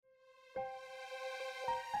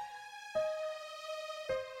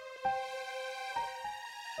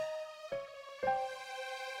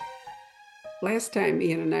Last time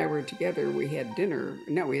Ian and I were together, we had dinner.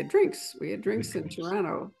 No, we had drinks. We had drinks in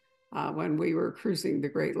Toronto when we were cruising the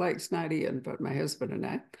Great Lakes, not Ian, but my husband and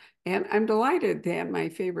I. And I'm delighted that my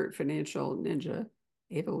favorite financial ninja,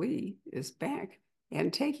 Ava Lee, is back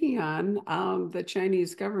and taking on the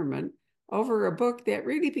Chinese government over a book that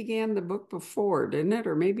really began the book before, didn't it?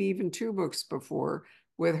 Or maybe even two books before,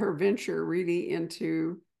 with her venture really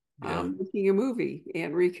into Yeah. making a movie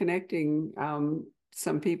and reconnecting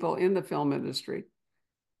some people in the film industry.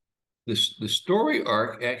 The story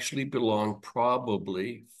arc actually belonged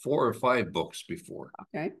probably 4 or 5 books before.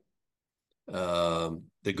 Okay.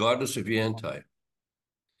 The Goddess of Yantai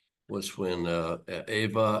was when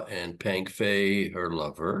Ava and Pang Fei, her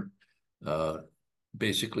lover, uh,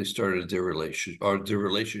 basically started their relationship, or their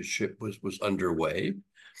relationship was underway.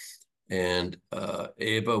 And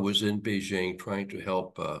Ava was in Beijing trying to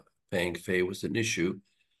help Pang Fei with an issue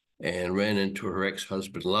and ran into her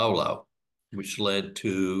ex-husband Lao Lao, which led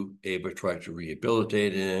to Ava trying to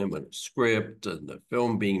rehabilitate him and a script and the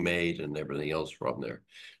film being made and everything else from there.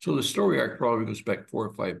 So the story arc probably goes back 4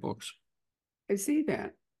 or 5 books. I see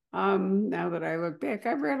that. Now that I look back,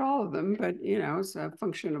 I've read all of them, but it's a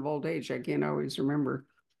function of old age. I can't always remember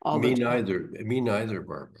all the Me neither. Me neither,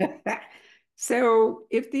 Barbara. time. So,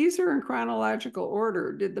 if these are in chronological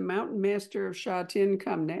order, did the Mountain Master of Sha Tin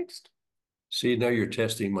come next? See, now you're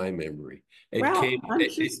testing my memory. It Well, came. I'm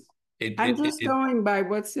just I'm just It going by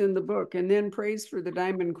what's in the book, and then praise for the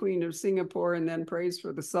Diamond Queen of Singapore, and then praise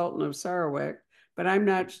for the Sultan of Sarawak. But I'm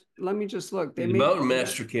not. Let me just look. They the may. Mountain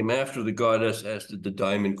Master came after the goddess, as did the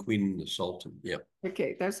Diamond Queen and the Sultan. Yep.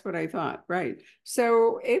 Okay, that's what I thought. Right.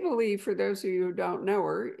 So Ava Lee, for those of you who don't know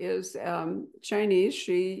her, is Chinese.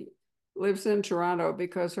 She lives in Toronto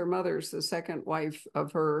because her mother's the second wife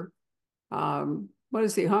of her. What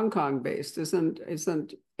is he? Hong Kong based?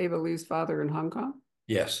 Isn't Ava Lee's father in Hong Kong?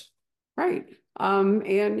 Yes. Right.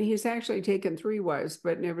 And he's actually taken three wives,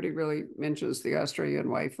 but nobody really mentions the Australian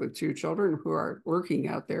wife with two children who are working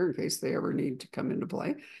out there in case they ever need to come into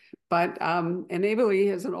play. But and Ava Lee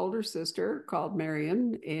has an older sister called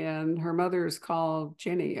Marion, and her mother is called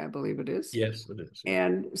Jenny, I believe it is. Yes, it is. Yeah.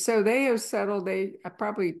 And so they have settled, they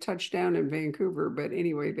probably touched down in Vancouver, but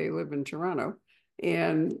anyway, they live in Toronto.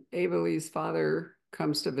 And Ava Lee's father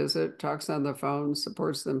comes to visit, talks on the phone,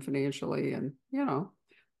 supports them financially, and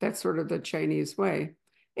that's sort of the Chinese way.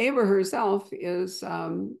 Ava herself is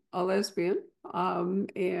a lesbian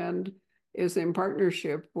and is in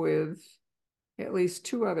partnership with at least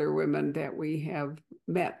two other women that we have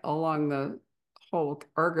met along the whole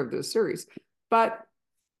arc of this series. But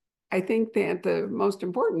I think that the most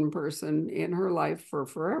important person in her life for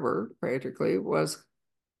forever, practically, was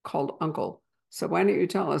called Uncle. So why don't you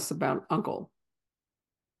tell us about Uncle?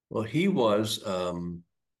 Well, he was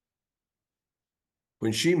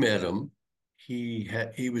when she met him. He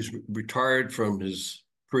was retired from his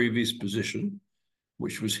previous position,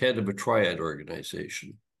 which was head of a triad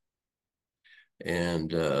organization,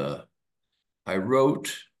 and I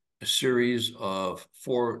wrote a series of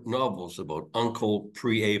 4 novels about Uncle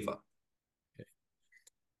pre-Ava.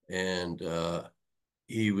 And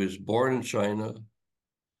he was born in China,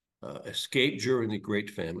 escaped during the Great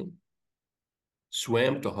Famine,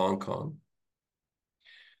 swam to Hong Kong,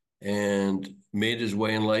 and made his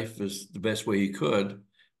way in life as the best way he could,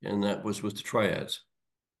 and that was with the triads.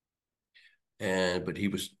 But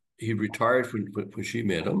he retired when she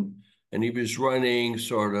met him, and he was running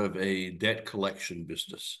sort of a debt collection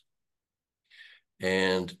business.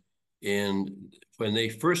 And when they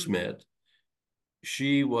first met,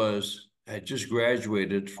 she had just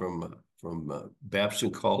graduated from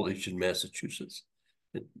Babson College in Massachusetts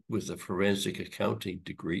with a forensic accounting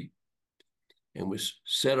degree, and was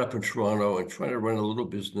set up in Toronto and trying to run a little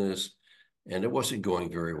business, and it wasn't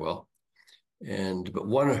going very well. But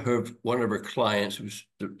one of her clients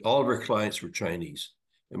all of her clients were Chinese,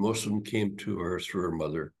 and most of them came to her through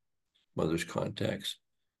her mother's contacts.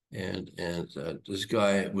 And this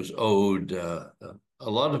guy was owed a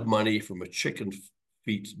lot of money from a chicken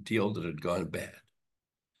feet deal that had gone bad.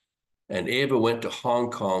 And Ava went to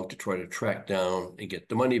Hong Kong to try to track down and get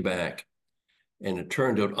the money back. And it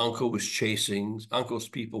turned out Uncle's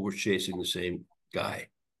people were chasing the same guy.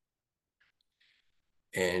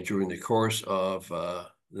 And during the course of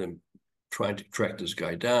them trying to track this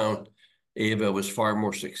guy down, Ava was far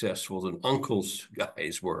more successful than Uncle's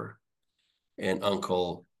guys were. And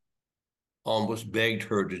Uncle almost begged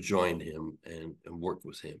her to join him and work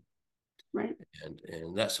with him. Right.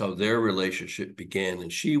 And that's how their relationship began.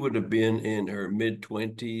 And she would have been in her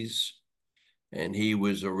mid-20s, and he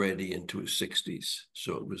was already into his 60s.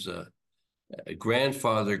 So it was a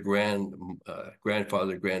grandfather granddaughter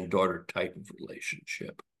type of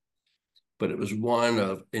relationship, but it was one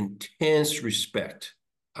of intense respect,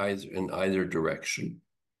 either in either direction.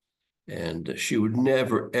 And she would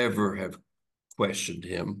never ever have questioned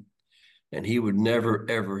him, and he would never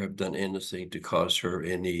ever have done anything to cause her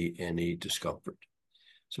any discomfort.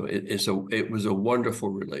 So it was a wonderful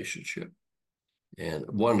relationship, and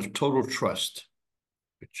one of total trust,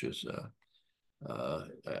 which is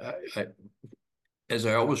as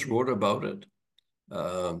I always wrote about it,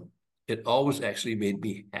 it always actually made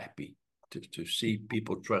me happy to see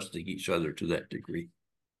people trusting each other to that degree.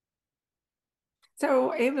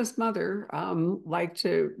 So Ava's mother liked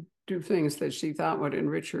to do things that she thought would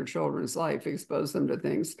enrich her children's life, expose them to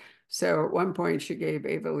things. So at one point she gave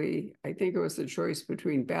Ava Lee, I think it was a choice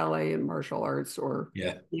between ballet and martial arts or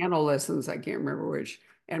Yeah, piano lessons, I can't remember which,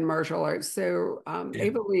 and martial arts. So yeah,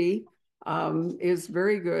 Ava Lee is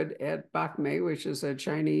very good at Bak Mei, which is a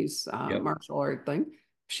Chinese yep. martial art thing.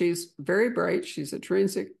 She's very bright. She's a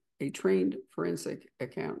trained forensic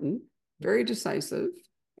accountant, very decisive.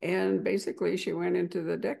 And basically, she went into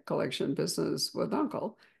the debt collection business with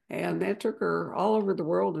Uncle. And that took her all over the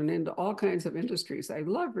world and into all kinds of industries. I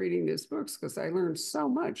love reading these books because I learned so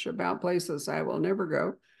much about places I will never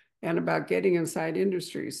go and about getting inside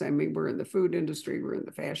industries. I mean, we're in the food industry, we're in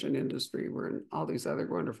the fashion industry, we're in all these other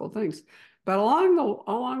wonderful things. But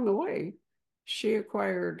along the way, she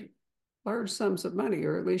acquired large sums of money,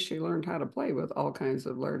 or at least she learned how to play with all kinds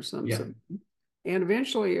of large sums Yeah. of money, and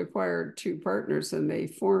eventually acquired two partners, and they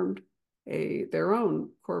formed their own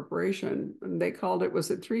corporation. And they called it,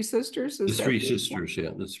 was it Three Sisters? The Is that three sisters,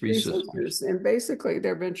 yeah, the three Three sisters. Sisters? And basically,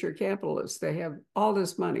 they're venture capitalists. They have all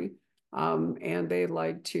this money, and they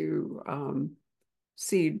like to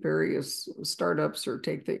seed various startups or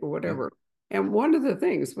take the Yeah, whatever. And one of the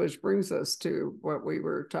things, which brings us to what we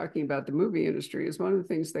were talking about, the movie industry, is one of the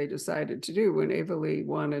things they decided to do when Ava Lee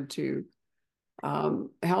wanted to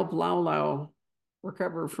help Lau Lau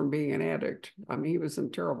recover from being an addict. I mean, he was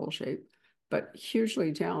in terrible shape, but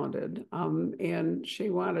hugely talented. And she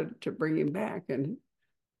wanted to bring him back. And,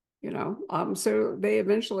 so they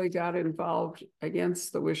eventually got involved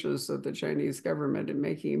against the wishes of the Chinese government in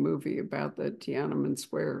making a movie about the Tiananmen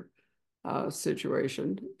Square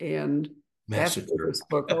situation. And that's where massacre. this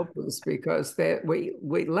book opens, because that we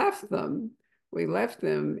left them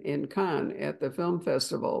in Cannes at the film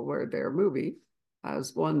festival where their movie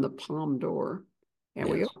has won the Palme d'Or. And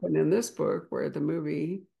we Yes. open in this book where the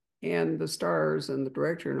movie and the stars and the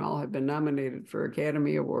director and all have been nominated for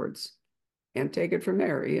Academy Awards. And take it from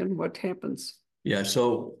there, Ian. What happens? Yeah,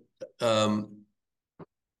 so Tiananmen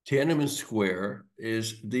Square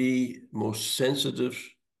is the most sensitive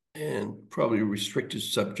and probably restricted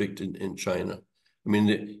subject in China. I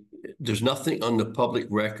mean, there's nothing on the public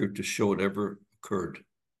record to show it ever occurred.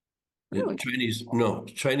 The Really?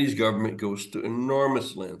 Chinese government goes to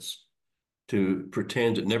enormous lengths to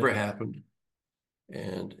pretend it never happened,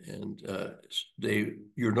 and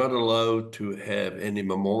you're not allowed to have any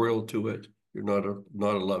memorial to it. You're not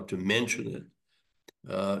allowed to mention it.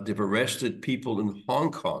 They've arrested people in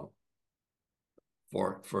Hong Kong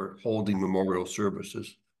for holding memorial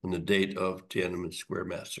services on the date of Tiananmen Square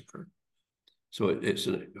massacre. So it's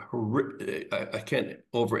I can't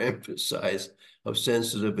overemphasize how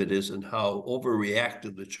sensitive it is and how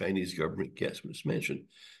overreactive the Chinese government gets when it's mentioned.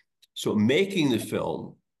 So making the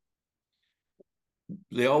film,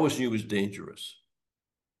 they always knew it was dangerous.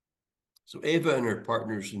 So Ava and her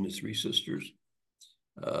partners in the Three Sisters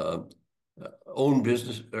uh, own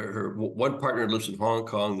business. Her one partner lives in Hong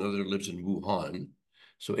Kong, the other lives in Wuhan.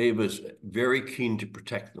 So Ava's very keen to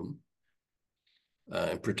protect them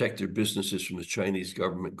and protect their businesses from the Chinese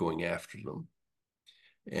government going after them.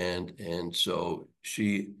 And so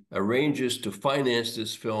she arranges to finance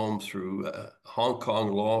this film through a Hong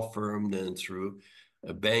Kong law firm, then through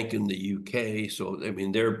a bank in the UK. So, I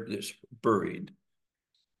mean, they're buried.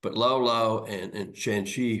 But Lau Lau and Chan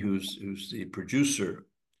Chi, who's the producer,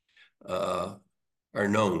 are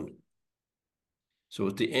known. So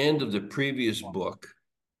at the end of the previous book,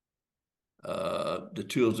 the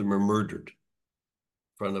two of them are murdered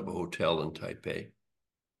in front of a hotel in Taipei.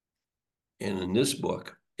 And in this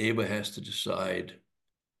book, Ava has to decide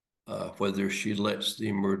whether she lets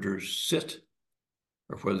the murders sit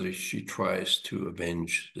or whether she tries to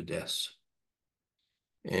avenge the deaths.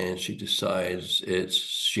 And she decides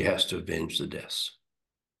she has to avenge the deaths.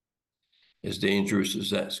 As dangerous as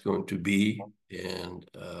that's going to be, and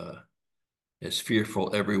as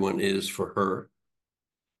fearful everyone is for her,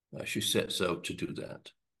 she sets out to do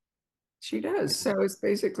that. She does. So it's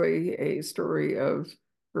basically a story of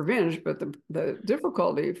revenge. But the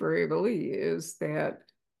difficulty for Ava Lee is that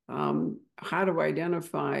how to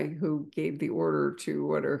identify who gave the order to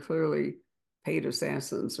what are clearly paid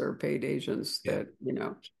assassins or paid agents Yeah. that, you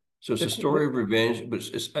know, So it's a that, story of revenge, but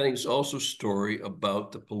I think it's also a story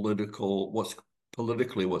about the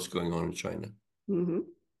politically what's going on in China. mm-hmm.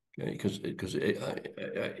 Okay, because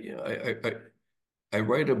I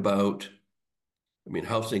write about, I mean,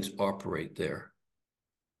 how things operate there,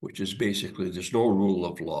 which is basically there's no rule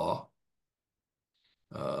of law.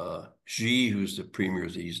 Xi, who's the premier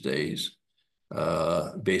these days,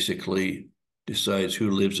 basically decides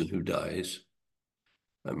who lives and who dies.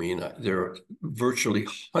 I mean, there are virtually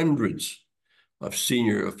hundreds of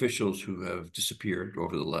senior officials who have disappeared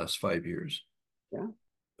over the last 5 years. Yeah.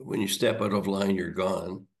 When you step out of line, you're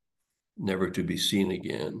gone, never to be seen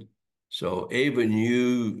again. So Ava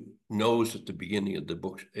knows at the beginning of the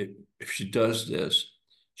book, if she does this,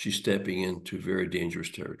 she's stepping into very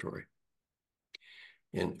dangerous territory.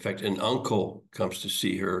 In fact, an uncle comes to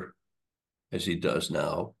see her, as he does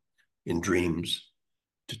now, in dreams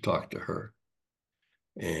to talk to her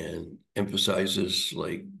and emphasizes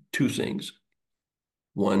like two things.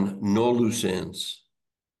 One, no loose ends.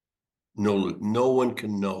 No one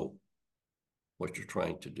can know what you're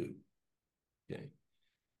trying to do. Okay.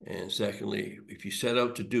 And secondly, if you set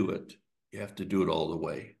out to do it, you have to do it all the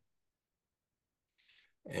way.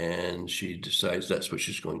 And she decides that's what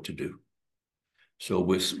she's going to do. So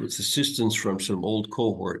with assistance from some old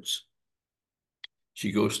cohorts,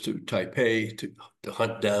 she goes to Taipei to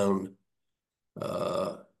hunt down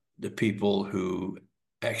the people who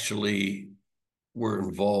actually were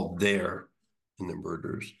involved there in the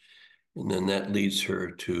murders. And then that leads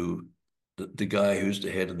her to the guy who's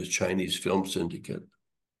the head of the Chinese film syndicate.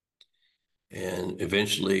 And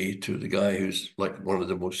eventually to the guy who's like one of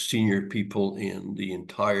the most senior people in the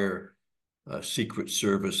entire secret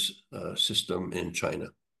service system in China.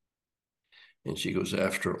 And she goes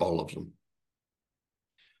after all of them.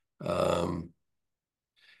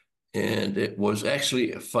 And it was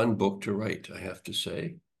actually a fun book to write, I have to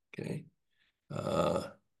say. Okay.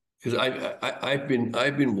 Because I've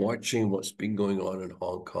been watching what's been going on in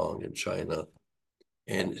Hong Kong and China,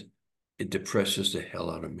 and it depresses the hell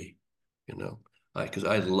out of me, you know. Because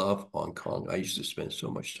I love Hong Kong. I used to spend so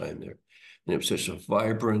much time there, and it was such a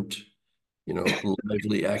vibrant, you know,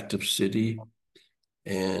 lively, active city,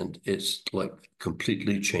 and it's like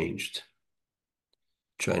completely changed.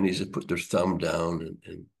 Chinese have put their thumb down,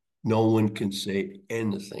 and no one can say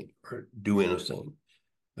anything or do anything.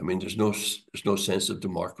 I mean, there's no sense of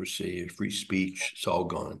democracy, free speech. It's all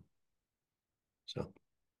gone. So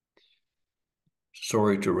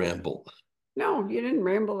sorry to ramble. No, you didn't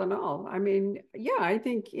ramble at all. I mean, yeah, I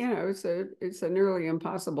think, you know, it's a nearly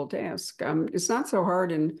impossible task. It's not so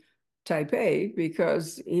hard in Taipei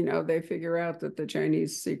because, you know, they figure out that the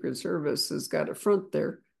Chinese Secret Service has got a front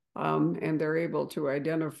there, and they're able to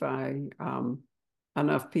identify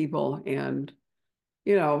enough people and,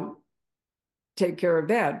 you know, take care of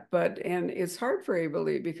that. And it's hard for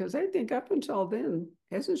Ava because I think up until then,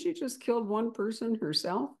 hasn't she just killed one person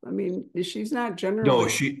herself? I mean, she's not No, generally.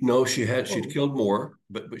 she'd Oh, killed more,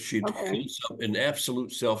 but she'd okay. killed some in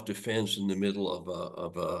absolute self-defense in the middle of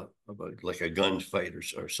a like a gunfight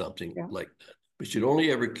or something Yeah, like that. But she'd only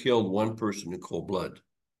ever killed one person in cold blood,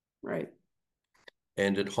 right.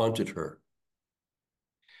 and it haunted her.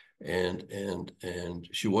 And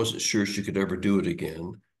she wasn't sure she could ever do it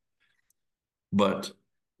again. But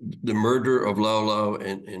the murder of Lau Lau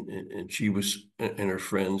and she was and her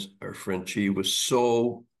friends, our friend Chi was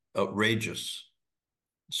so outrageous,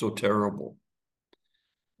 so terrible,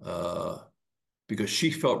 uh, because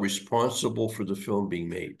she felt responsible for the film being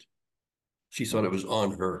made. She thought it was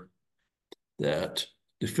on her that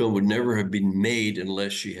the film would never have been made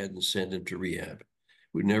unless she hadn't sent him to rehab. It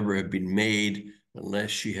would never have been made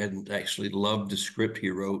unless she hadn't actually loved the script he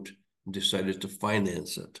wrote and decided to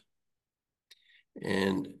finance it.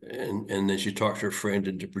 And then she talked her friend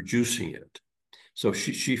into producing it. So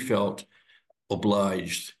she felt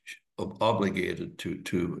obliged, obligated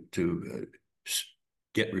to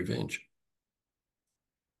get revenge.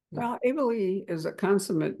 Well, Ava Lee is a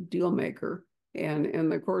consummate deal maker. And in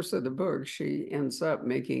the course of the book, she ends up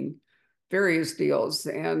making various deals.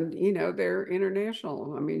 And, you know, they're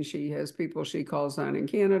international. I mean, she has people she calls on in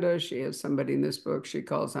Canada. She has somebody in this book she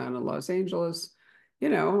calls on in Los Angeles. You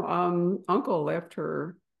know, Uncle left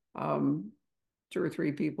her um, two or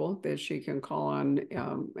three people that she can call on,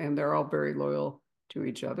 and they're all very loyal to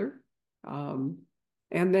each other. Um,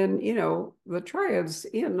 and then, you know, the triads,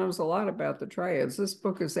 Ian knows a lot about the triads. This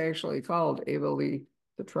book is actually called Ava Lee,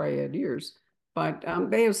 The Triad Years. but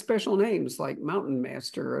they have special names like Mountain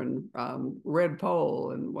Master and Red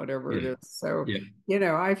Pole and whatever it Yeah, is. So,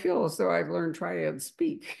 yeah. I feel as though I've learned Triad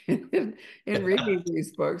speak in reading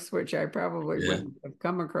these books, which I probably Yeah. wouldn't have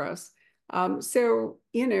come across. So,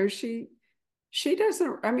 she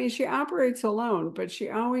doesn't, I mean, she operates alone, but she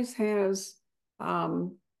always has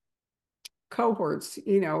um, cohorts,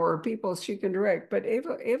 or people she can direct. But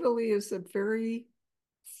Ava Lee is a very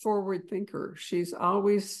forward thinker. She's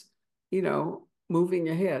always, moving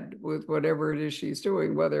ahead with whatever it is she's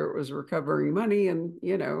doing, whether it was recovering money in,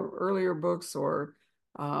 earlier books or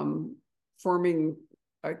um, forming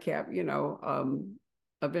a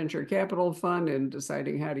venture capital fund and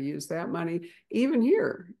deciding how to use that money. Even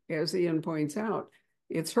here, as Ian points out,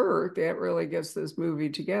 it's her that really gets this movie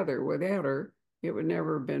together. Without her, it would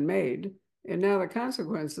never have been made. And now the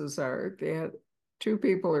consequences are that two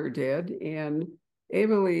people are dead, and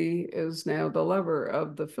Ava Lee is now the lover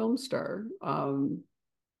of the film star.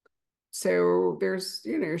 So there's,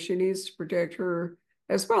 she needs to protect her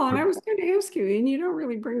as well. And I was going to ask you, and you don't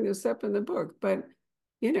really bring this up in the book, but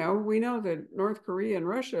we know that North Korea and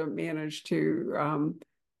Russia managed to,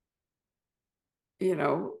 you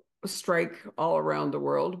know, strike all around the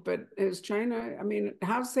world. But is China, I mean,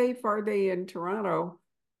 how safe are they in Toronto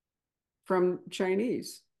from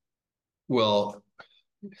Chinese? Well,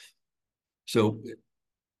 so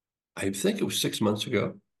I think it was 6 months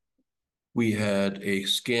ago, we had a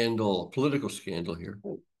scandal, political scandal here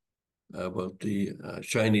about the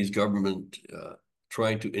Chinese government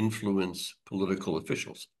trying to influence political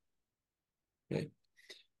officials. Okay.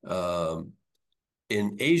 Um,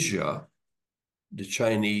 in Asia, the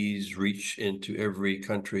Chinese reach into every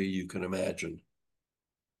country you can imagine.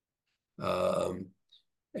 Um,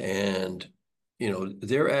 and,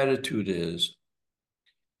 their attitude is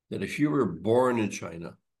that if you were born in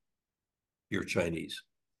China, you're Chinese.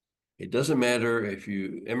 It doesn't matter if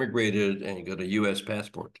you immigrated and got a US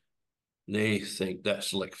passport. They think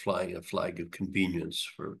that's like flying a flag of convenience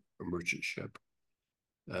for a merchant ship.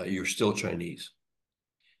 You're still Chinese.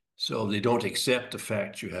 So they don't accept the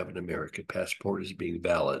fact you have an American passport as being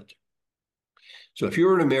valid. So if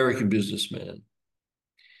you're an American businessman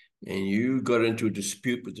and you got into a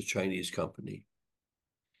dispute with the Chinese company,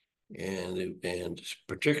 and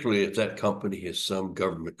particularly if that company has some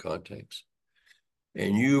government contacts,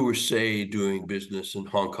 and you were, say, doing business in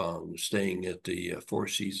Hong Kong, staying at the Four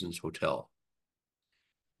Seasons Hotel,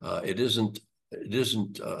 it isn't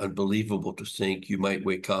unbelievable to think you might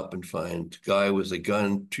wake up and find a guy with a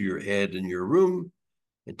gun to your head in your room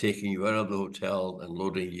and taking you out of the hotel and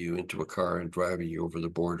loading you into a car and driving you over the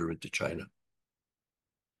border into China,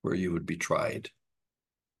 where you would be tried.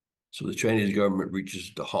 So the Chinese government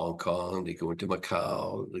reaches to Hong Kong, they go into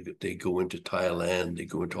Macau, they go into Thailand, they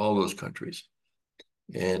go into all those countries,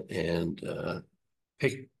 and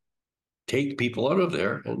take people out of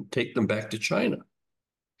there and take them back to China.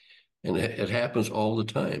 And it happens all the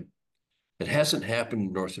time. It hasn't happened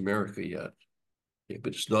in North America yet,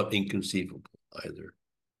 but it's not inconceivable either.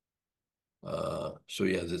 So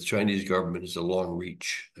yeah, the Chinese government is a long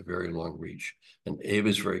reach, a very long reach, and Ava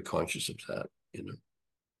is very conscious of that.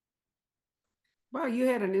 Well, you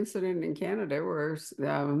had an incident in Canada where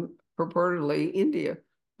purportedly India,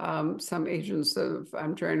 some agents of,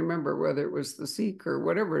 I'm trying to remember whether it was the Sikh or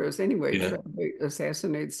whatever it was, anyway, Yeah, tried to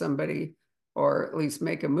assassinate somebody or at least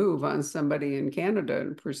make a move on somebody in Canada and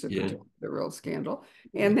yeah, precipitate the real scandal.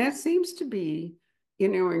 yeah, And that seems to be,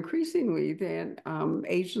 increasingly that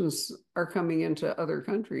agents are coming into other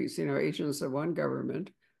countries, agents of one government.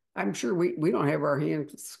 I'm sure we don't have our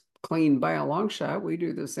hands clean by a long shot. We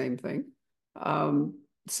do the same thing.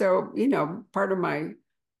 So, part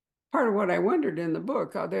of what I wondered in the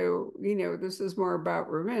book, although, this is more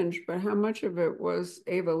about revenge, but how much of it was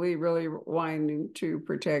Ava Lee really wanting to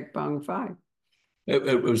protect Bang Fai?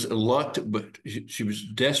 it was a lot, but she was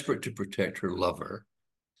desperate to protect her lover.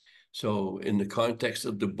 So in the context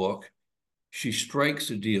of the book, she strikes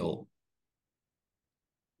a deal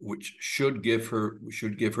which should give her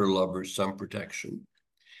lover some protection.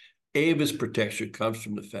 Ava's protection comes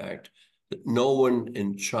from the fact that no one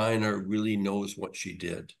in China really knows what she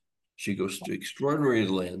did. She goes to extraordinary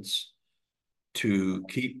lengths to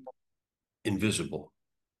keep invisible.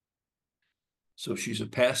 So she's a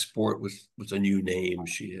passport with a new name.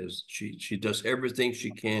 She does everything she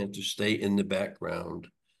can to stay in the background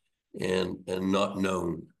and not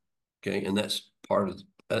known. Okay, and that's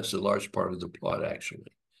a large part of the plot actually,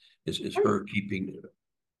 is her keeping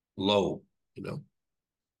low, you know.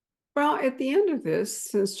 Well, at the end of this,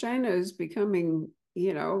 since China is becoming,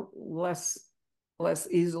 less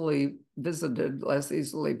easily visited, less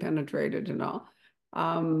easily penetrated and all,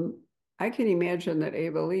 um, I can imagine that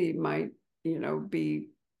Ava Lee might, be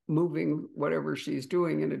moving whatever she's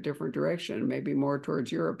doing in a different direction, maybe more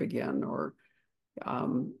towards Europe again, or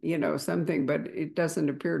something. But it doesn't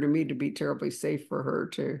appear to me to be terribly safe for her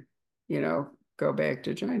to, go back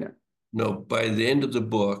to China. No, by the end of the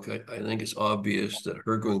book, I think it's obvious that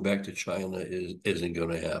her going back to China isn't going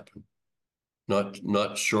to happen.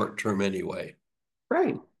 Not short term anyway.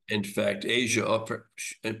 Right. In fact,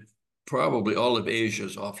 and probably all of Asia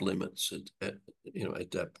is off limits at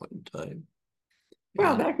that point in time.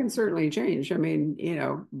 Well, And that can certainly change. I mean,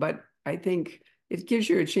 but I think it gives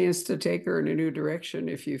you a chance to take her in a new direction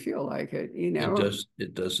if you feel like it.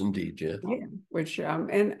 it does indeed, yeah. Yeah, which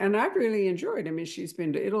and I've really enjoyed. I mean, she's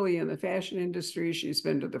been to Italy in the fashion industry, she's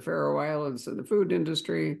been to the Faroe Islands in the food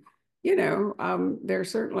industry. There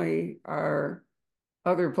certainly are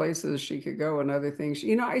other places she could go and other things.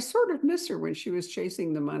 I sort of miss her when she was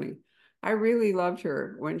chasing the money. I really loved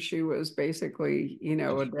her when she was basically,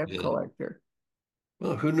 a debt Yeah. collector.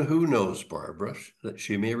 Well, who knows, Barbara, that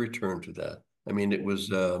she may return to that. I mean, it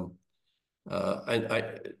was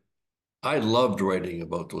I loved writing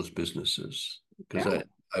about those businesses because Yeah.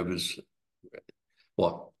 I was,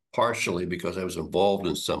 well, partially because I was involved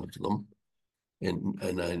in some of them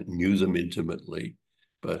and I knew them intimately,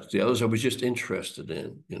 but the others I was just interested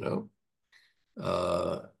in,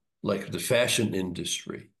 uh, like the fashion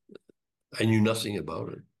industry. I knew nothing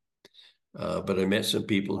about it, but I met some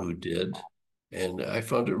people who did, and I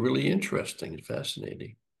found it really interesting and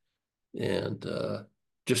fascinating. And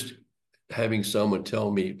just having someone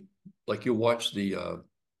tell me, like you watch the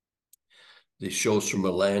shows from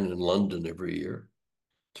Milan and London every year,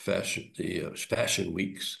 the fashion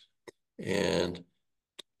weeks, and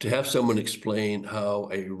to have someone explain how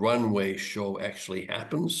a runway show actually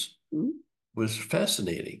happens Mhm. was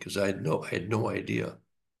fascinating because I had no idea.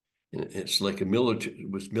 And it's like it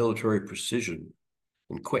was military precision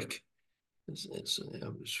and quick.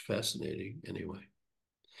 It was fascinating anyway.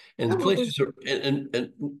 And the Oh, places are, and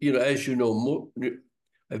as you know,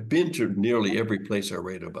 I've been to nearly every place I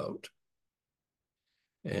write about.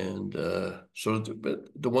 And but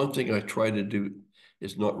the one thing I try to do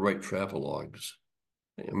is not write travelogues.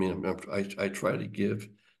 I mean, I try to give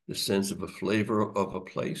the sense of a flavor of a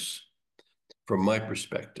place from my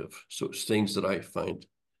perspective. So it's things that I find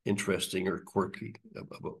interesting or quirky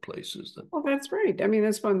about places. That well, that's great. I mean,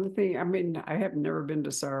 that's one of the things. I mean, I have never been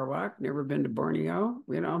to Sarawak, never been to Borneo.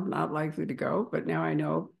 I'm not likely to go, but now I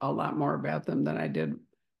know a lot more about them than I did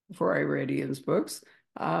before I read Ian's books.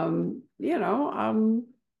 The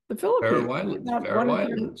Philippines. The Not Faroe one time.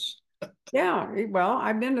 Islands. Yeah, well,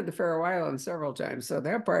 I've been to the Faroe Islands several times, so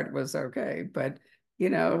that part was okay. But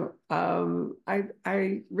I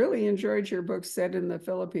really enjoyed your book set in the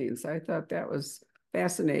Philippines. I thought that was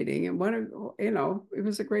fascinating, and it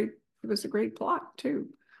was a great plot too.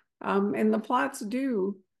 And the plots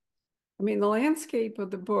do, I mean, the landscape of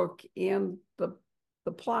the book and the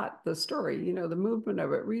plot, the story, the movement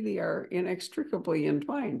of it really are inextricably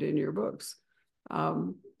entwined in your books.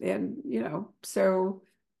 And so.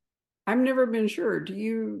 I've never been sure. Do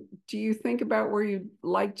you think about where you'd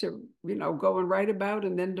like to, go and write about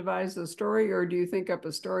and then devise the story, or do you think up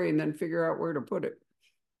a story and then figure out where to put it?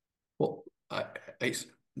 Well, I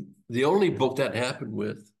the only book that happened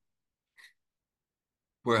with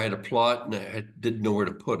where I had a plot and didn't know where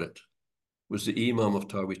to put it was the Imam of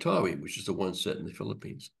Tawi Tawi, which is the one set in the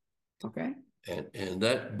Philippines. Okay. And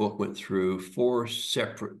that book went through four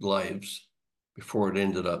separate lives before it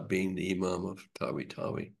ended up being the Imam of Tawi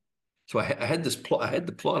Tawi. So I had this plot, I had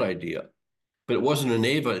the plot idea, but it wasn't an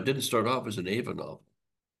Ava. It didn't start off as an Ava novel.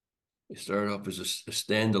 It started off as a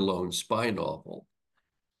standalone spy novel,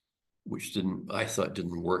 which I thought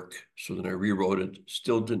didn't work. So then I rewrote it,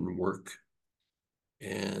 still didn't work.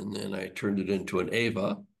 And then I turned it into an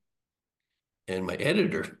Ava, and my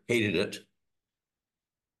editor hated it.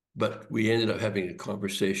 But we ended up having a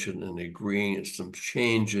conversation and agreeing on some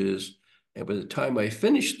changes. And by the time I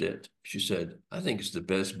finished it, she said, I think it's the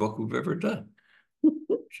best book we've ever done,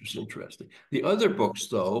 which was interesting. The other books,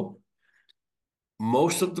 though,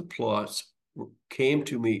 most of the plots came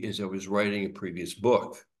to me as I was writing a previous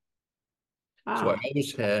book. So Ah,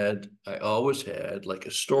 I always had like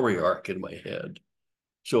a story arc in my head.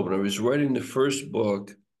 So when I was writing the first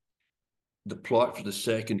book, the plot for the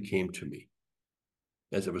second came to me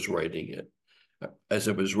as I was writing it. As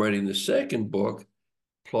I was writing the second book,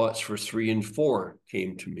 plots for 3 and 4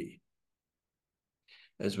 came to me.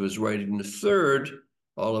 As I was writing the third,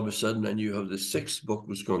 all of a sudden I knew how the sixth book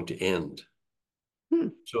was going to end. hmm.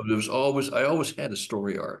 So I always had a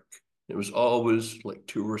story arc. It was always like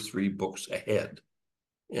 2 or 3 books ahead.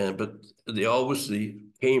 but they obviously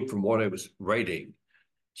came from what I was writing.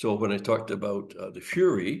 So when I talked about the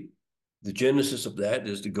Fury, the genesis of that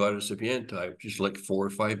is the Goddess of Yantai, which is like 4 or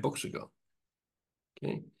 5 books ago.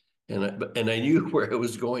 Okay, and I knew where I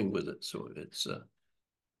was going with it, so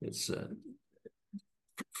it's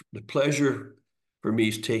the pleasure for me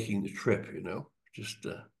is taking the trip, just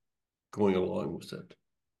going along with it.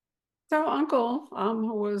 So Uncle,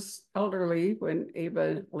 who was elderly when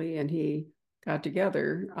Ava Lee and he got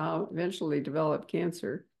together, eventually developed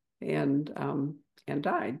cancer and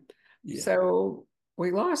died. Yeah, So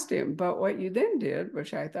we lost him. But what you then did,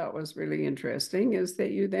 which I thought was really interesting, is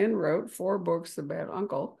that you then wrote 4 books about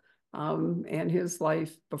Uncle and his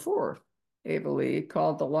life before Ava Lee,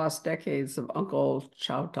 called The Lost Decades of Uncle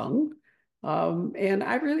Chao Tung. And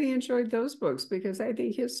I really enjoyed those books because I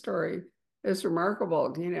think his story is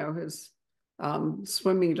remarkable. His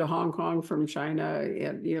swimming to Hong Kong from China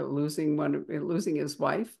and losing his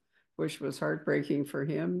wife, which was heartbreaking for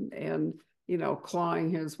him, and clawing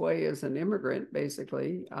his way as an immigrant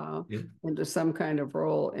basically yeah, into some kind of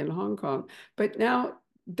role in Hong Kong. But now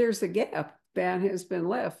there's a gap that has been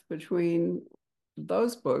left between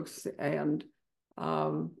those books and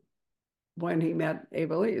um, when he met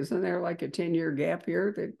Ava Lee. Isn't there like a 10-year gap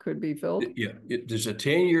here that could be filled? yeah. There's a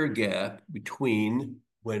 10-year gap between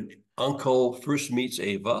when Uncle first meets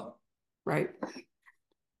Ava Right.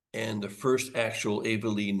 and the first actual Ava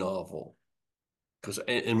Lee novel. Because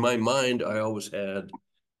in my mind, I always had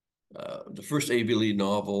the first Ava Lee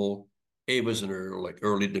novel. Ava's in her like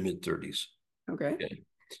early to mid 30s. Okay. Okay.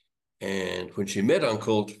 And when she met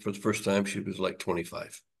Uncle for the first time, she was like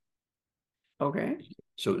 25. Okay.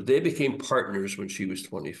 So they became partners when she was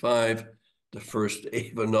 25. The first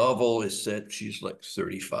Ava novel is set, she's like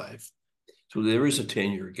 35. So there is a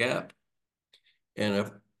 10-year gap. And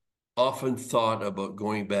I've often thought about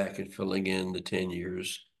going back and filling in the 10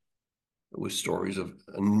 years with stories of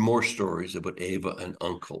and more stories about Ava and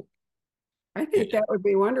Uncle. I think that would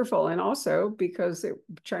be wonderful. And also because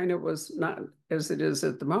China was not as it is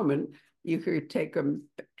at the moment, you could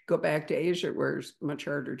go back to Asia where it's much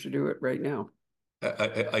harder to do it right now.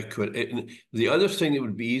 I could. And the other thing that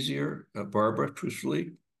would be easier, Barbara,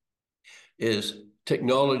 truthfully, is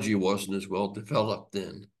technology wasn't as well developed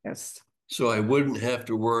then. Yes. So I wouldn't have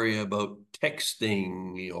to worry about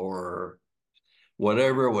texting or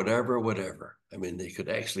whatever. I mean, they could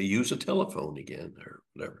actually use a telephone again or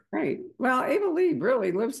whatever. Right. Well, Ava Lee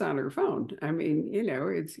really lives on her phone. I mean,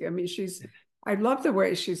 I love the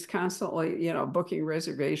way she's constantly, booking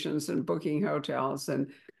reservations and booking hotels,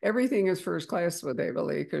 and everything is first class with Ava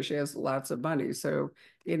Lee because she has lots of money. So,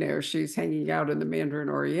 she's hanging out in the Mandarin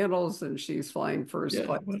Orientals and she's flying first Yeah,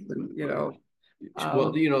 class and, well,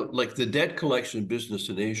 um, like the debt collection business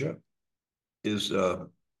in Asia is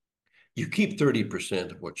you keep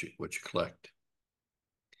 30% of what you collect.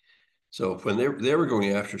 So when they were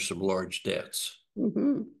going after some large debts,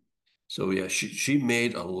 mhm. so yeah, she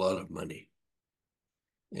made a lot of money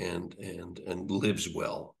and lives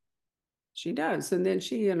well. She does. And then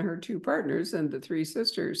she and her 2 partners and the 3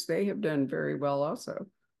 sisters, they have done very well also.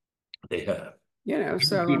 They have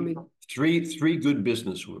So I good mean, three good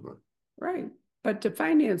businesswomen. right. But to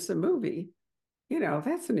finance a movie,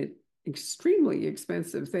 that's an extremely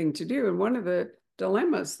expensive thing to do. And one of the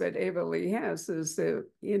dilemmas that Ava Lee has is that,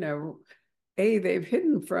 they've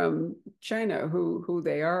hidden from China who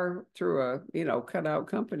they are through a, cutout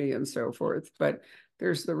company and so forth. But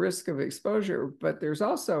there's the risk of exposure, but there's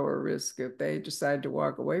also a risk if they decide to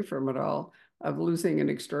walk away from it all of losing an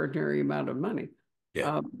extraordinary amount of money.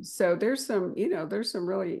 Yeah, So there's some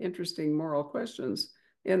really interesting moral questions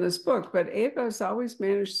in this book, but Ava's always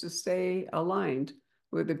managed to stay aligned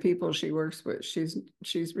with the people she works with.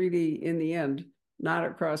 She's really, in the end, not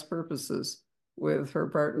at cross purposes with her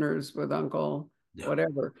partners, with Uncle, yeah.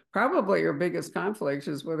 whatever. Probably her biggest conflict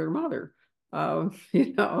is with her mother,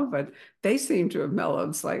 but they seem to have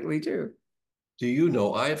mellowed slightly too. Do you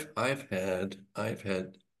know I've had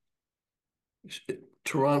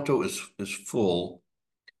Toronto is full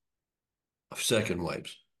of second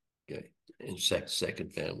wives, okay, and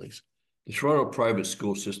second families. The Toronto private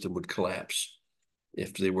school system would collapse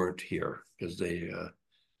if they weren't here because the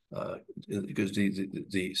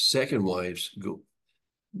second wives go.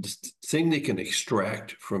 The thing they can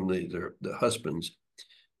extract from the husbands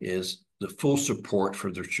is the full support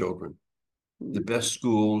for their children, the best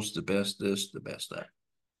schools, the best this, the best that,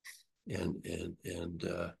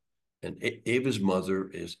 and Ava's mother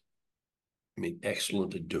is, I mean,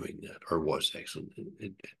 excellent at doing that, or was excellent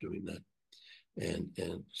at doing that,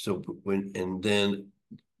 and so and then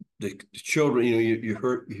the children,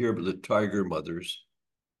 you hear about the tiger mothers.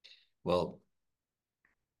 Well,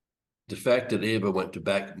 the fact that Ava went to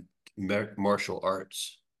back martial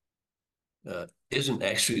arts isn't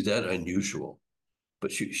actually that unusual.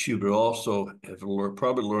 But she would also have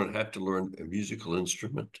to learn a musical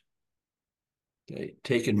instrument, okay,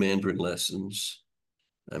 taken Mandarin lessons.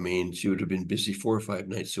 I mean, she would have been busy 4 or 5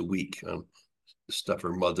 nights a week on the stuff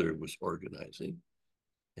her mother was organizing.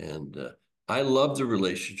 And I love the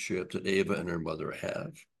relationship that Ava and her mother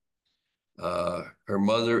have. Her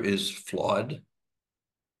mother is flawed,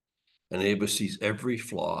 and Ava sees every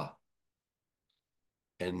flaw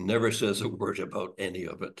and never says a word about any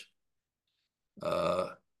of it.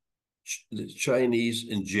 The Chinese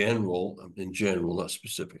in general, not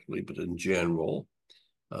specifically, but in general,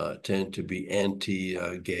 tend to be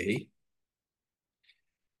anti-gay.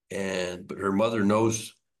 But her mother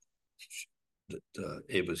knows that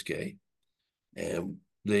Ava's gay, and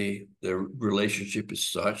their relationship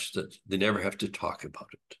is such that they never have to talk about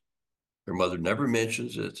it. Her mother never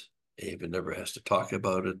mentions it. Ava never has to talk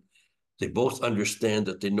about it. They both understand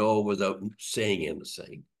that they know without saying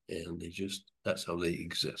anything, and that's how they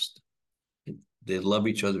exist. And they love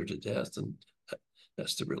each other to death, and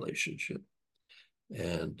that's the relationship.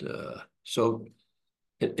 And so,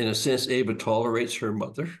 in a sense, Ava tolerates her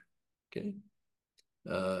mother, okay,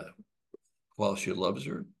 while she loves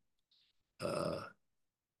her.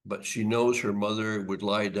 But she knows her mother would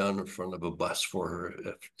lie down in front of a bus for her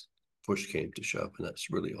if push came to shove, and that's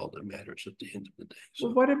really all that matters at the end of the day. So,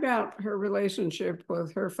 well, what about her relationship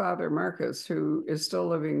with her father, Marcus, who is still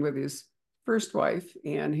living with his first wife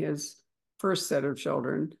and his first set of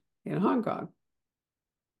children in Hong Kong?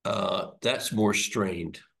 that's more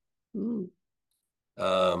strained. Mm.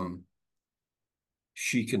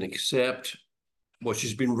 She can accept, well,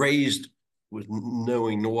 she's been raised with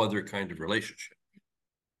knowing no other kind of relationship.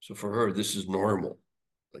 So for her, this is normal.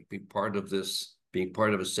 Like being part of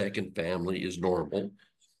a second family is normal.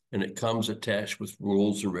 And it comes attached with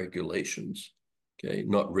rules and regulations, okay,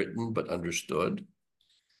 not written, but understood.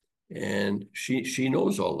 And she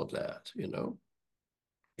knows all of that, you know.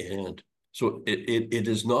 And so it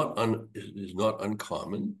is not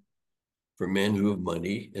uncommon for men who have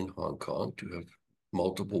money in Hong Kong to have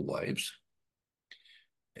multiple wives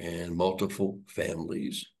and multiple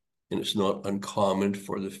families. And it's not uncommon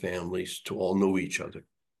for the families to all know each other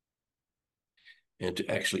and to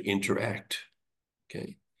actually interact.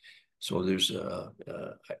 Okay. So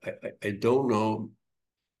I don't know,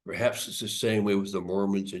 perhaps it's the same way with the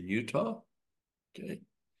Mormons in Utah. Okay.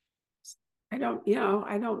 I don't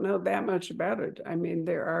know that much about it. I mean,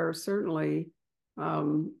 there are certainly,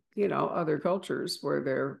 other cultures where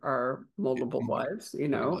there are multiple wives, There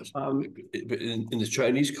was. But in the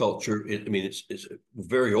Chinese culture, it's a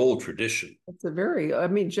very old tradition.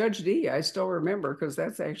 Judge Dee, I still remember because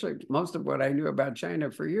that's actually most of what I knew about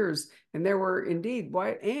China for years. And there were indeed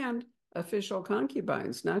white and official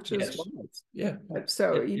concubines, not just Yes. wives. Yeah.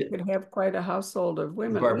 So you could have quite a household of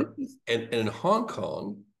women. Barbara, and in Hong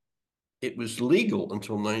Kong, it was legal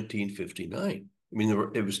until 1959. I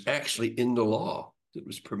mean, it was actually in the law that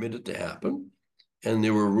was permitted to happen, and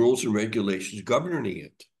there were rules and regulations governing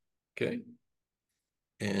it. Okay.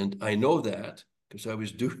 And I know that because I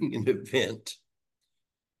was doing an event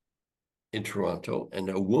in Toronto, and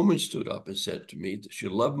a woman stood up and said to me that she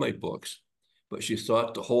loved my books, but she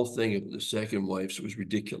thought the whole thing of the second wives was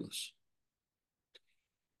ridiculous.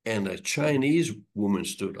 And a Chinese woman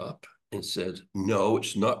stood up and said, no,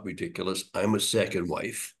 it's not ridiculous. I'm a second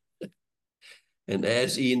wife. And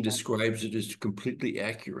as Ian describes it, it's completely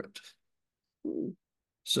accurate.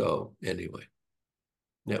 So anyway,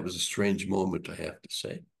 that was a strange moment, I have to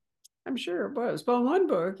say. I'm sure it was. Well, in one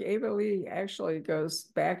book, Ava Lee actually goes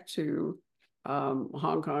back to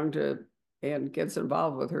Hong Kong and gets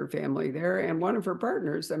involved with her family there. And one of her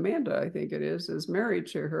partners, Amanda, I think it is married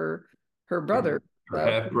to her brother,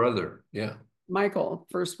 Her half brother, yeah. Michael,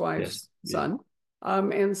 first wife's son.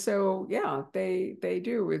 And so, yeah, they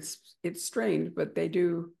do. It's strained, but they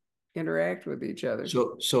do interact with each other.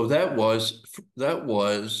 So that was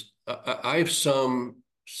I have some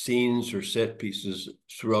scenes or set pieces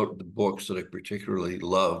throughout the books that I particularly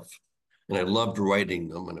love, and I loved writing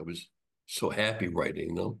them, and I was so happy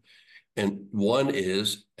writing them. And one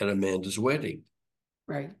is at Amanda's wedding,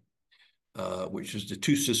 right? Which is the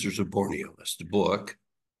Two Sisters of Borneo. That's the book,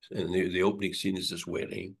 and the opening scene is this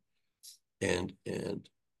wedding, and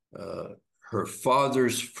her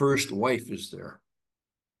father's first wife is there.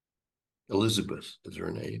 Elizabeth is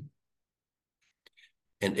her name.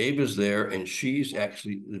 And Ava's there, and she's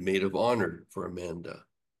actually the maid of honor for Amanda.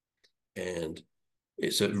 And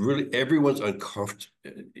it's everyone's uncomfortable.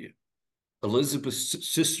 Elizabeth's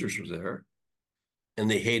sisters were there, and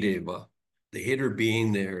they hate Ava. they hate her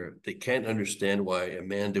being there. They can't understand why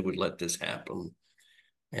Amanda would let this happen.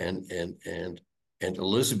 And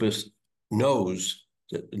Elizabeth knows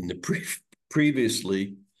that in the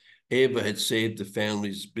previously, Ava had saved the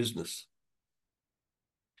family's business.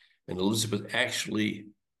 And Elizabeth actually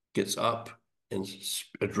gets up and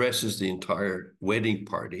addresses the entire wedding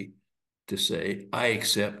party to say, I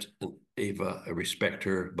accept Ava, I respect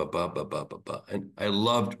her, blah, blah, blah, blah, blah, blah. And I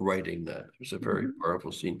loved writing that. It was a very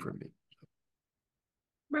powerful scene for me.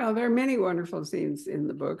 Well, there are many wonderful scenes in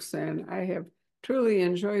the books, and I have truly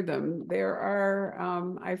enjoyed them. There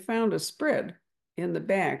are, I found a spread in the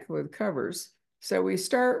back with covers. So we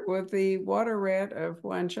start with the water rat of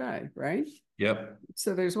Wan Chai, right? Yep.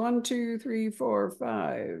 So there's 1, 2, 3, 4,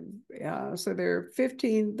 5. Yeah, so there are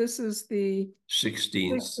 15. This is the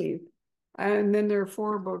 16th. 16th. And then there are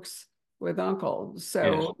 4 books with Uncle. Yes.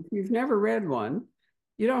 So if you've never read one,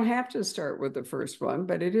 you don't have to start with the first one,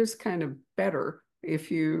 but it is kind of better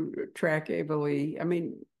if you track Ava Lee. I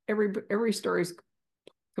mean, every story's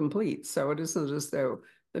complete, so it isn't as though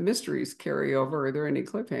the mysteries carry over or there are any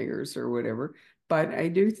cliffhangers or whatever. But I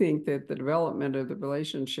do think that the development of the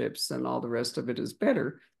relationships and all the rest of it is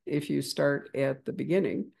better if you start at the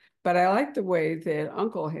beginning. But I like the way that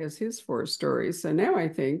Uncle has his 4 stories. So now I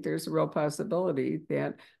think there's a real possibility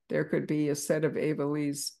that there could be a set of Ava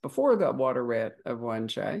Lees before the Water Rat of Wan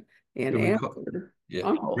Chai and after Yeah.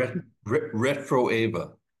 Uncle. Retro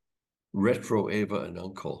Ava. Retro Ava and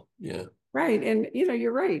Uncle. Yeah. Right. And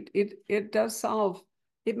you're right. It does solve,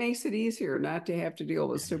 it makes it easier not to have to deal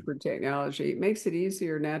with super technology. It makes it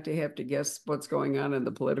easier not to have to guess what's going on in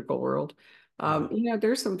the political world.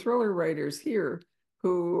 There's some thriller writers here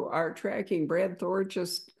who are tracking. Brad Taylor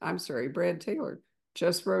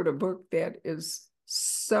just wrote a book that is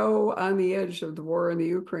so on the edge of the war in the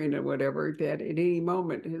Ukraine and whatever, that at any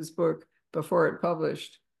moment his book, before it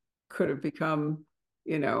published, could have become,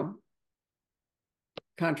 you know,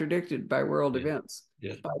 contradicted by world Yeah. events.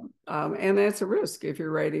 Yeah. And that's a risk if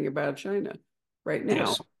you're writing about China right now.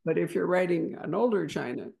 Yes. But if you're writing an older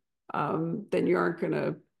China, then you aren't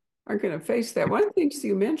gonna face that. One of the things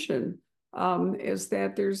you mentioned is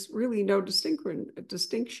that there's really no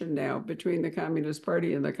distinction now between the Communist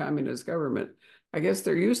Party and the Communist government. I guess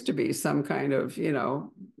there used to be some kind of,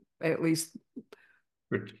 at least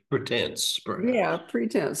Pretense, perhaps. yeah,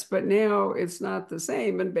 pretense, but now it's not the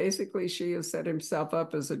same. And basically, she has set himself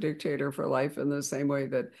up as a dictator for life in the same way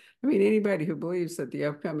that, I mean, anybody who believes that the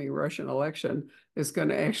upcoming Russian election is going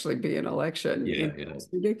to actually be an election, Yeah. it's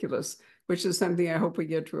ridiculous, which is something I hope we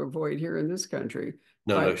get to avoid here in this country.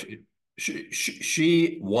 No. But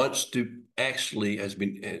She wants to actually has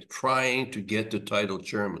been trying to get the title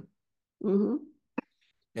chairman. mhm,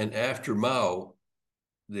 And after Mao,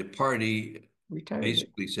 the party retired it,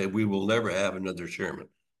 basically said, we will never have another chairman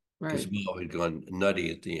because right. Mao had gone nutty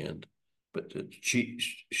at the end. But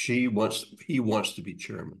he wants to be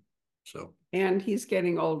chairman. So And he's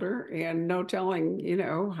getting older and no telling,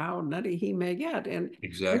 how nutty he may get. And,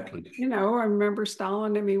 exactly. I remember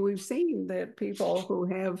Stalin. I mean, we've seen that people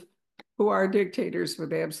who are dictators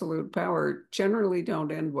with absolute power generally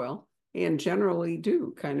don't end well and generally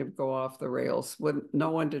do kind of go off the rails with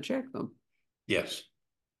no one to check them. Yes.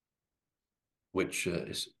 Which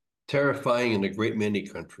is terrifying in a great many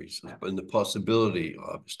countries, and the possibility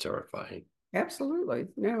of is terrifying. Absolutely.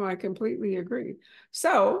 No, I completely agree.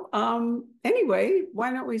 So, anyway,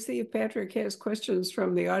 why don't we see if Patrick has questions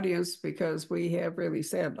from the audience, because we have really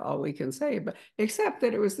said all we can say, but except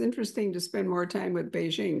that it was interesting to spend more time with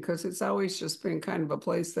Beijing, because it's always just been kind of a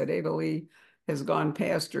place that Ada Lee has gone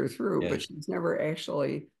past or through, but Yes. she's never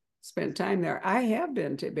actually spent time there. I have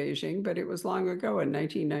been to Beijing, but it was long ago in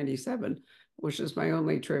 1997, which is my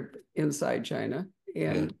only trip inside China.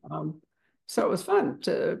 And so it was fun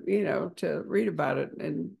to read about it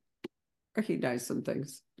and recognize some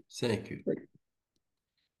things. Thank you.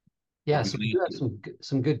 Yeah, so we do have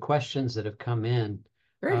some good questions that have come in.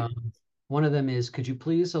 Great. One of them is, could you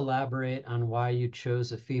please elaborate on why you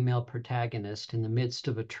chose a female protagonist in the midst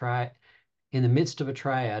of a triad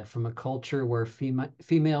from a culture where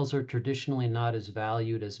females are traditionally not as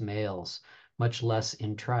valued as males, much less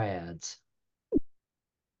in triads?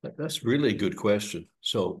 That's really a good question.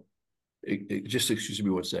 So just excuse me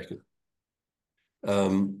 1 second.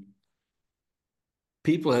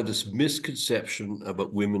 People have this misconception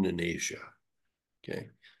about women in Asia. Okay.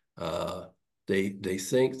 They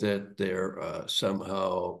think that they're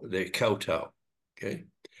somehow they kowtow. Okay.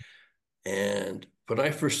 And when I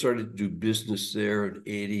first started to do business there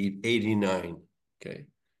in 89, okay,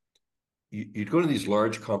 you'd go to these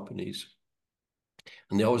large companies,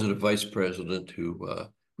 and they always had a vice president who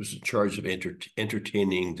was in charge of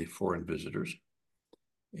entertaining the foreign visitors.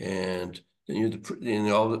 And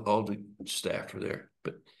then all the staff were there.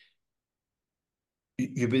 But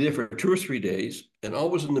you'd be there for 2 or 3 days, and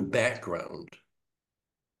always in the background,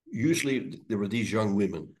 usually there were these young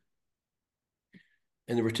women,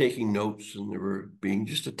 and they were taking notes and they were being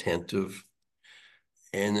just attentive.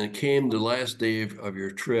 And then came the last day of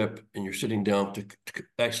your trip, and you're sitting down to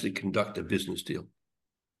actually conduct a business deal.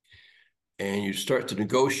 And you start to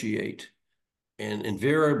negotiate. And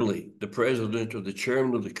invariably, the president or the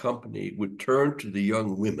chairman of the company would turn to the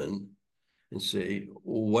young women and say,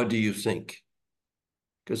 what do you think?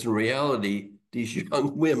 Because in reality, these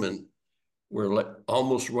young women were like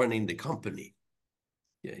almost running the company.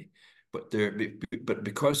 Okay. But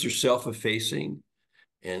because they're self-effacing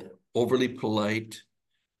and overly polite,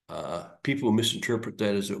 people misinterpret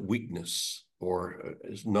that as a weakness or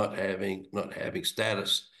as not having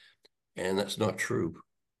status, and that's not true.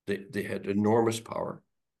 They had enormous power.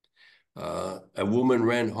 A woman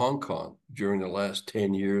ran Hong Kong during the last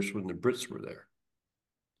 10 years when the Brits were there.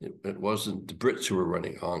 It wasn't the Brits who were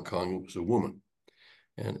running Hong Kong; it was a woman.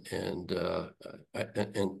 And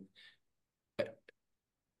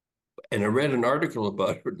I read an article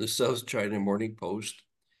about her in the South China Morning Post.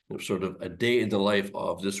 It was sort of a day in the life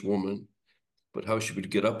of this woman, but how she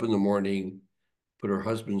would get up in the morning, put her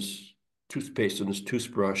husband's toothpaste on his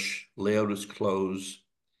toothbrush, lay out his clothes,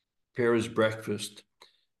 prepare his breakfast,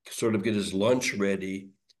 sort of get his lunch ready,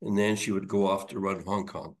 and then she would go off to run Hong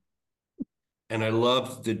Kong. And I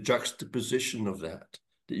loved the juxtaposition of that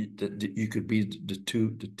you could be the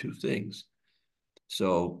two things.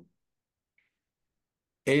 So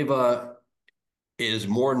Ava is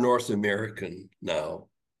more North American now,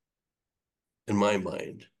 in my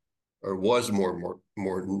mind, or was more.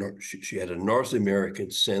 She had a North American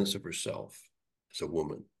sense of herself as a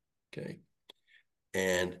woman, okay,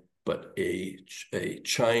 but a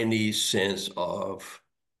Chinese sense of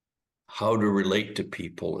how to relate to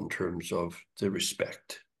people in terms of the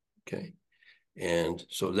respect, okay, and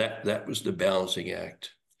so that was the balancing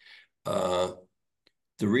act. The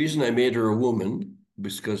reason I made her a woman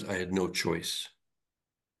was because I had no choice.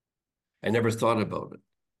 I never thought about it.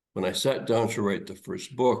 When I sat down to write the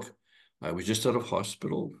first book, I was just out of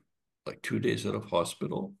hospital, like 2 days out of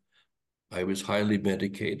hospital. I was highly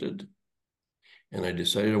medicated, and I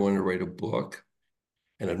decided I wanted to write a book.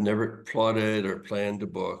 And I've never plotted or planned a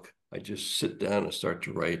book. I just sit down and start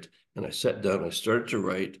to write. And I sat down, I started to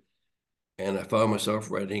write, and I found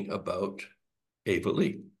myself writing about Ava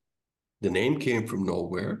Lee. The name came from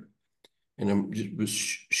nowhere, and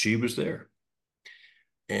she was there.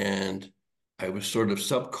 And I was sort of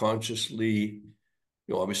subconsciously,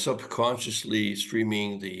 I was subconsciously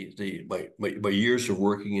streaming my years of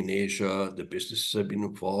working in Asia, the businesses I've been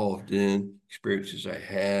involved in, experiences I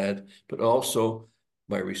had, but also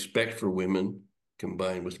my respect for women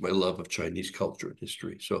combined with my love of Chinese culture and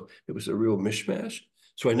history. So it was a real mishmash.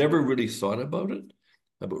 So I never really thought about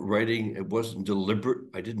writing. It wasn't deliberate.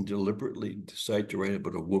 I didn't deliberately decide to write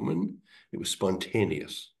about a woman. It was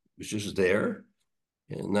spontaneous. It was just there.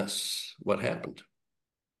 And that's what happened.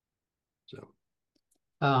 So.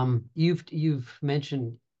 You've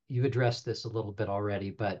mentioned, you've addressed this a little bit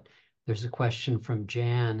already, but there's a question from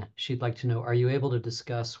Jan. She'd like to know, are you able to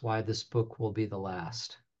discuss why this book will be the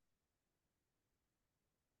last?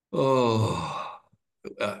 Oh,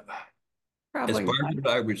 as Probably Barbara not. and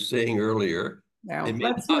I were saying earlier, it No, may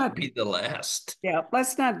let's not not. be the last. Yeah,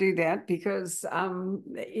 let's not do that because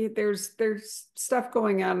there's stuff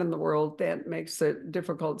going on in the world that makes it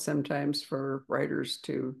difficult sometimes for writers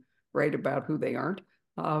to write about who they aren't.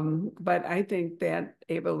 But I think that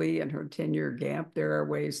Ava Lee and her 10-year gap, there are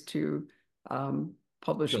ways to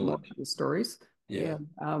publish Fill more it. of the stories. Yeah.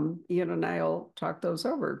 And Ian and I'll talk those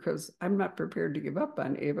over because I'm not prepared to give up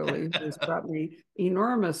on Ava Lee, who has brought me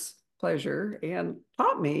enormous pleasure and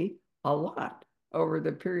taught me a lot over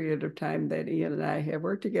the period of time that Ian and I have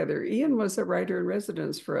worked together. Ian was a writer in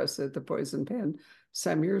residence for us at the Poison Pen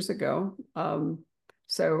some years ago.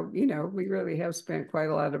 So, we really have spent quite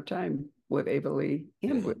a lot of time with Ava Lee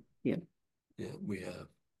and with Ian. Yeah, we have.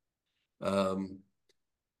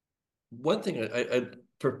 One thing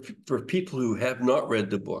for people who have not read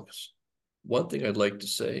the books, one thing I'd like to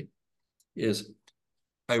say is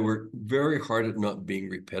I work very hard at not being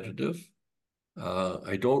repetitive.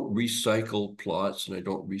 I don't recycle plots and I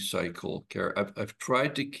don't recycle characters. I've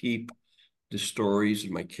tried to keep the stories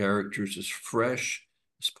and my characters as fresh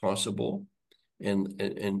as possible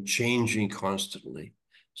and changing constantly.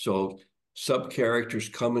 So sub characters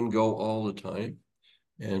come and go all the time,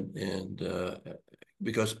 and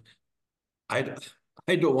because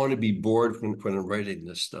I don't want to be bored when I'm writing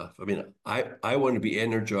this stuff. I mean, I want to be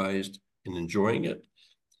energized and enjoying it.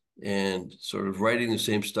 And sort of writing the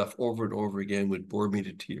same stuff over and over again would bore me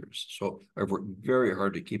to tears. So I've worked very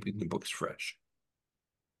hard at keeping the books fresh.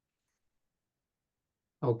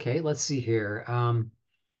 Okay, let's see here.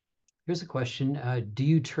 Here's a question. Do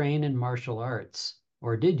you train in martial arts,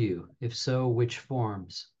 or did you? If so, which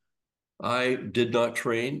forms? I did not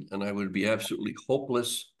train, and I would be absolutely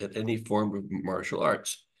hopeless at any form of martial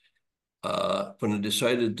arts. When I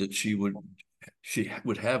decided that she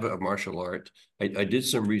would have a martial art, I did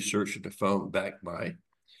some research and I found back by,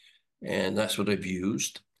 and that's what I've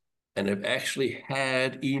used. And I've actually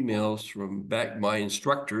had emails from back my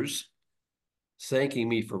instructors thanking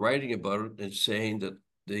me for writing about it and saying that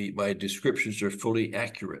my descriptions are fully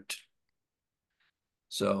accurate.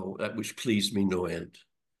 So that which pleased me no end,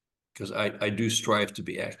 because I do strive to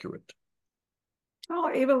be accurate. Oh,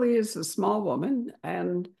 Ava Lee is a small woman,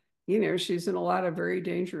 and she's in a lot of very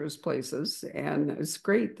dangerous places, and it's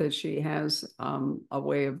great that she has a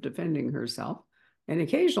way of defending herself and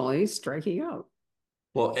occasionally striking out.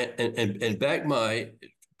 Well, and back my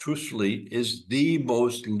truthfully is the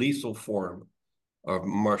most lethal form of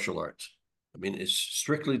martial arts. I mean, it's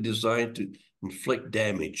strictly designed to inflict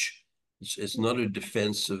damage. It's not a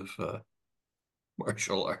defensive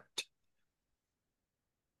martial art.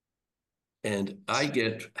 And I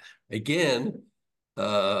get, again,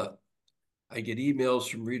 I get emails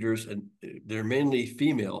from readers, and they're mainly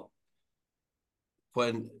female.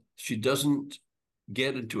 When she doesn't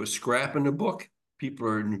get into a scrap in a book, people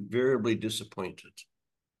are invariably disappointed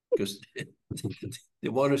because they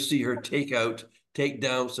want to see her take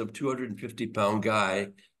down some 250-pound guy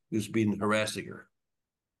who's been harassing her.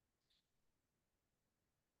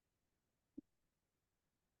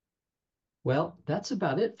 Well, that's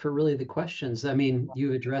about it for really the questions. I mean,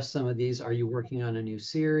 you addressed some of these. Are you working on a new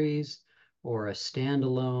series or a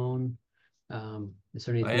standalone? Is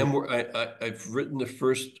there I anything? am. I've written the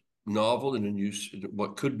first novel in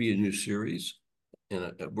what could be a new series,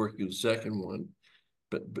 and I'm working the second one.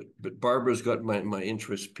 But Barbara's got my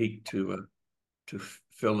interest peaked to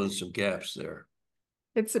fill in some gaps there.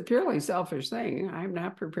 It's a purely selfish thing. I'm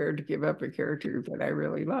not prepared to give up a character that I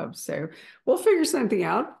really love. So we'll figure something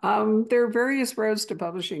out. There are various roads to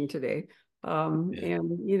publishing today, Yeah.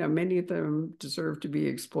 and many of them deserve to be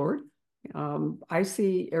explored. I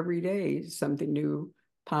see every day something new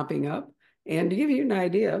popping up. And to give you an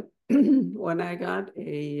idea, when I got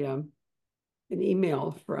an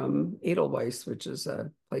email from Edelweiss, which is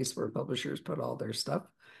a place where publishers put all their stuff,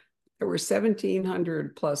 there were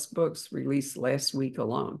 1,700 plus books released last week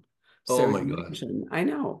alone. Oh So my God. I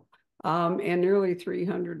know, and nearly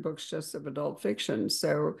 300 books just of adult fiction.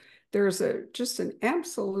 So there's just an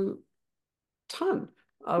absolute ton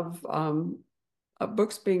of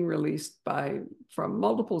books being released from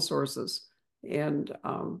multiple sources, and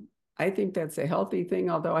I think that's a healthy thing.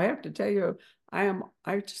 Although I have to tell you,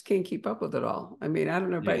 I just can't keep up with it all. I mean, I don't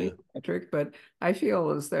know about Yeah. you, Patrick, but I feel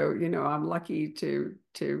as though I'm lucky to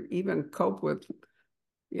even cope with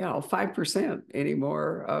 5%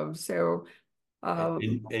 anymore of so.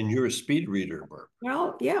 And you're a speed reader, Barb.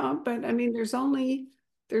 Well, yeah, but I mean, there's only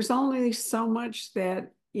so much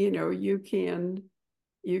that you can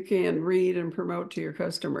read and promote to your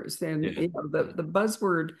customers. And Yeah. the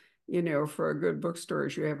buzzword, for a good bookstore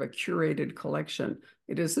is you have a curated collection.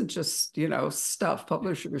 It isn't just, stuff.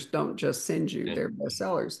 Publishers don't just send you Yeah. their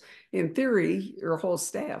bestsellers. In theory, your whole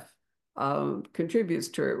staff contributes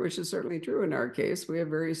to it, which is certainly true in our case. We have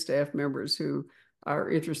various staff members who are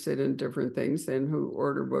interested in different things and who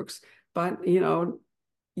order books. But,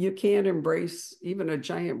 you can't embrace, even a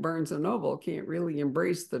giant Barnes and Noble can't really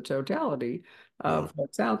embrace the totality of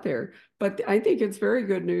what's out there. But I think it's very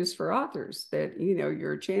good news for authors that,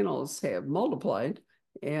 your channels have multiplied,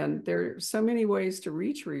 and there are so many ways to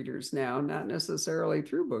reach readers now, not necessarily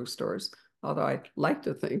through bookstores, although I'd like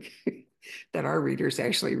to think that our readers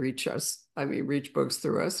actually reach us. I mean, reach books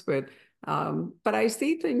through us, but I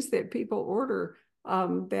see things that people order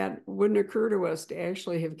that wouldn't occur to us to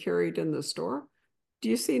actually have carried in the store. Do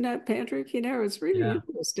you see that, Patrick? It's really Yeah.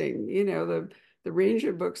 interesting, the range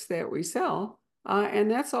of books that we sell, and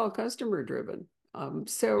that's all customer driven. Yeah.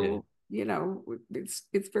 So,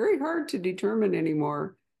 it's very hard to determine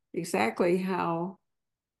anymore exactly how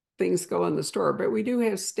things go in the store, but we do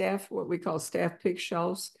have what we call staff pick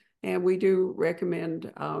shelves, and we do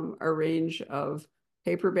recommend a range of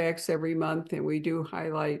paperbacks every month, and we do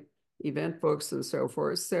highlight event books and so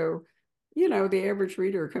forth. So, the average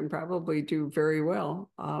reader can probably do very well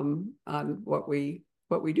on what we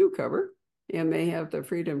do cover. and they have the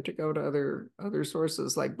freedom to go to other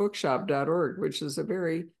sources like bookshop.org, which is a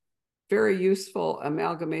very, very useful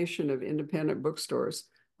amalgamation of independent bookstores.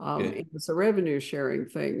 Okay. It's a revenue sharing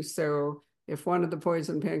thing. So if one of the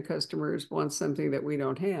Poison Pen customers wants something that we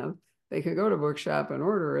don't have, they can go to Bookshop and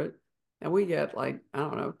order it. And we get like, I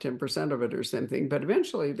don't know, 10% of it or something. But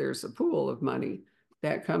eventually there's a pool of money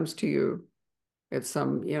that comes to you at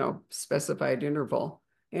some, specified interval.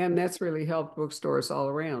 And that's really helped bookstores all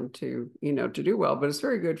around to, to do well. But it's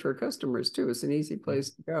very good for customers too. It's an easy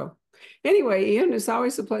place to go. Anyway, Ian, it's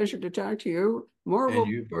always a pleasure to talk to you. More And will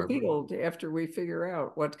you, be Barbara. revealed after we figure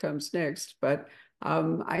out what comes next. But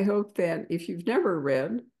I hope that if you've never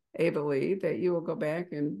read Ava Lee, that you will go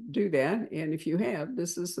back and do that. And if you have,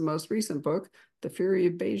 this is the most recent book, The Fury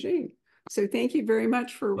of Beijing. So thank you very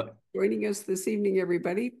much for joining us this evening,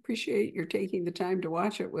 everybody. Appreciate your taking the time to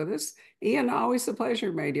watch it with us. Ian, always a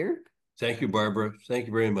pleasure, my dear. Thank you, Barbara. Thank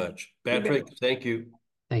you very much. Patrick, thank you.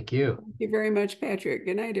 Thank you. Thank you very much, Patrick.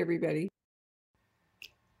 Good night, everybody.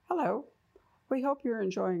 Hello. We hope you're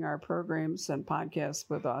enjoying our programs and podcasts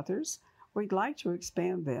with authors. We'd like to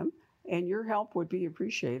expand them, and your help would be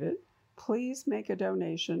appreciated. Please make a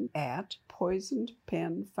donation at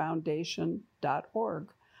poisonedpenfoundation.org.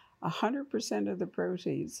 100% of the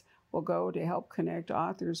proceeds will go to help connect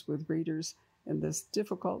authors with readers in this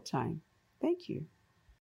difficult time. Thank you.